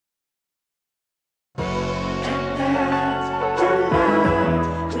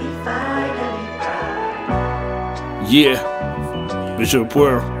Yeah, Bishop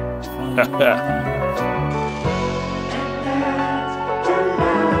World.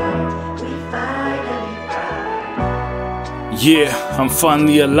 Yeah, I'm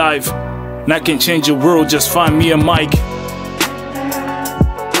finally alive, and I can change the world, just find me a mic.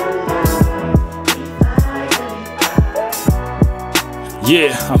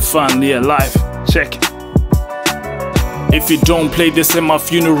 Yeah, I'm finally alive, check it. If you don't play this at my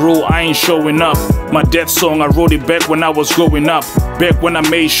funeral, I ain't showing up. My death song, I wrote it back when I was growing up. Back when I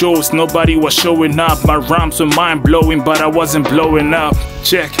made shows, nobody was showing up. My rhymes were mind-blowing, but I wasn't blowing up.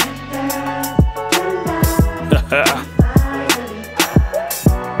 Check.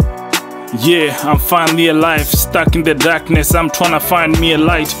 Yeah, I'm finally alive. Stuck in the darkness, I'm tryna find me a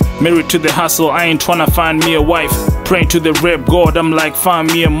light. Married to the hustle, I ain't tryna find me a wife. Praying to the rap God, I'm like,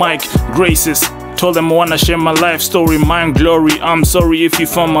 find me a mic. Graces. Told them I wanna share my life story, mine glory. I'm sorry if you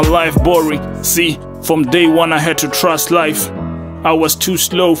found my life boring. See, from day one I had to trust life. I was too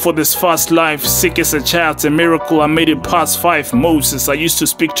slow for this fast life. Sick as a child, it's a miracle I made it past 5. Moses, I used to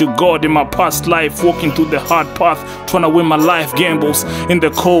speak to God in my past life. Walking through the hard path, trying to win my life gambles. In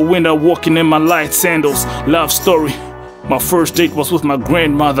the cold winter, walking in my light sandals. Love story, my first date was with my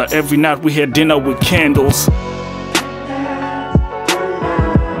grandmother. Every night we had dinner with candles.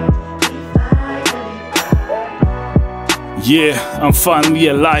 Yeah, I'm finally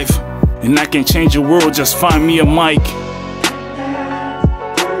alive, and I can change the world, just find me a mic.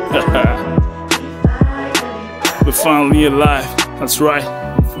 We're finally alive, that's right.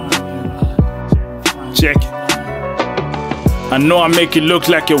 Check it. I know I make it look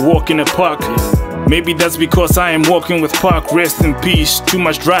like you're walking a park. Maybe that's because I am walking with Park, rest in peace. Too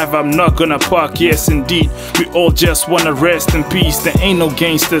much drive, I'm not gonna park, yes indeed. We all just wanna rest in peace. There ain't no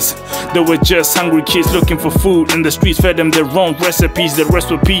gangsters, they were just hungry kids looking for food. And the streets fed them their own recipes, the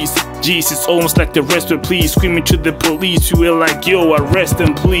rest were peace. Jeez, it's almost like the rest were pleased. Screaming to the police, we were like, yo, arrest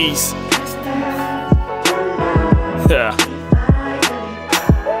them please.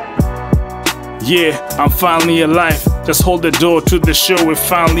 Yeah, I'm finally alive. Just hold the door to the show, it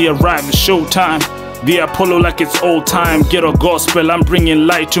finally arrived, it's showtime. The Apollo like it's old time, ghetto gospel, I'm bringing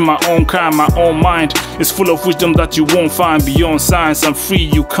light to my own kind, my own mind. It's full of wisdom that you won't find beyond science. I'm free,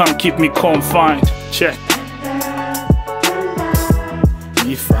 you can't keep me confined. Check.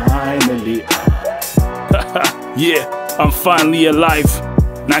 You finally yeah, I'm finally alive,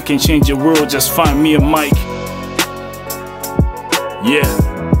 and I can change the world, just find me a mic. Yeah,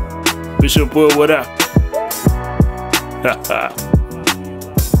 Bishop World, what up?